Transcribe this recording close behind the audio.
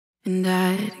And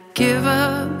I'd give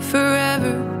up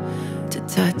forever to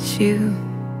touch you,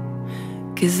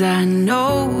 'cause I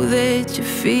know that you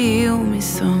feel me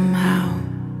somehow.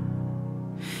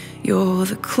 You're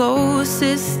the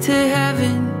closest to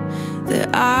heaven that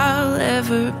I'll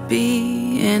ever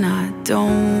be, and I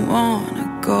don't wanna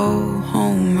go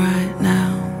home right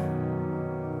now.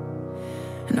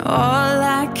 And all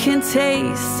I can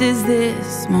taste is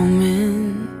this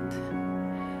moment,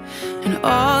 and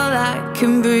all I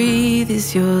can breathe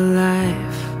is your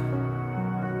life.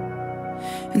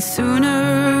 And sooner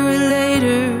or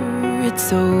later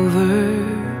it's over.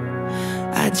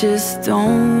 I just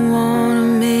don't wanna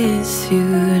miss you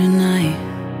tonight.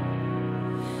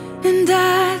 And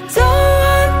I don't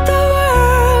want the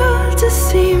world to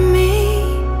see me,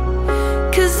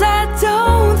 'cause I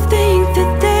don't think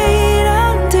that they'd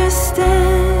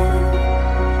understand.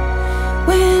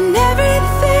 When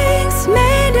everything's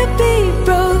made to be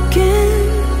broken,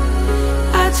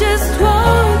 I just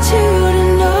want you to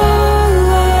know who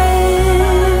I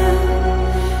am.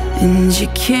 And you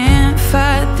can't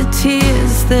fight the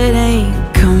tears that ain't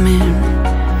coming,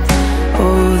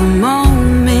 or the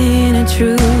moment of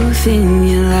truth in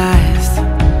your life.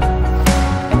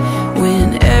 When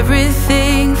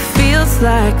everything feels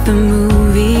like the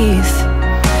movies,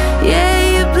 yeah,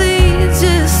 you bleed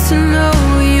just to know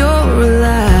you're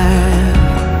alive.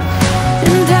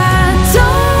 And I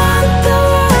don't want the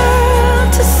world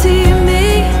to see me,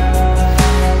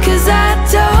 'cause I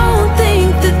don't think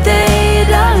that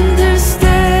they'd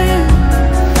understand.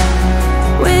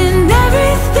 When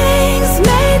everything's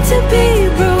made to be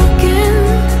broken,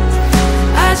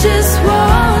 I just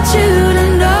want you to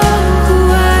know who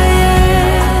I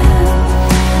am.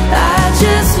 I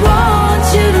just want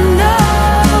you to know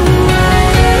who I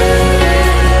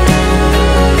am.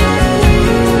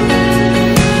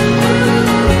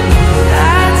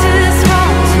 I just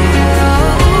want you to know.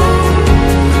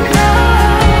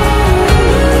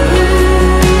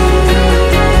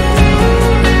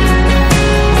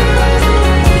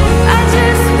 I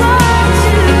just want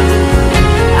you.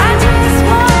 I just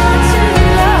want you to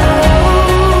know.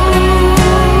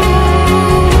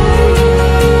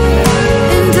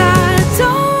 And I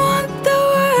don't want the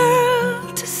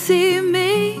world to see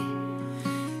me,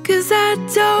 'cause I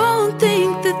don't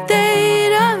think that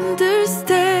they'd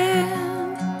understand.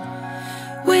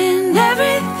 When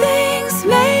everything's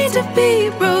made to be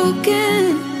broken,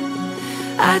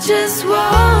 I just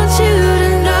want you to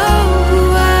know who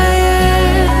I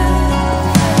am.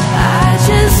 I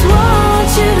just want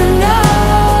you to know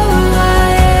who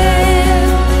I am.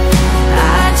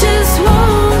 I just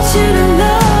want you to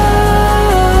know.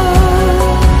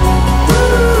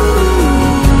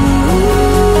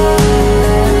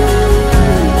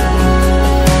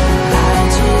 I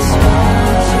just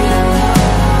want you to know.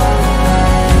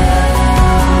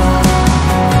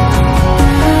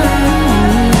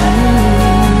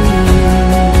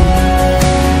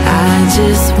 I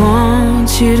just want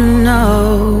you to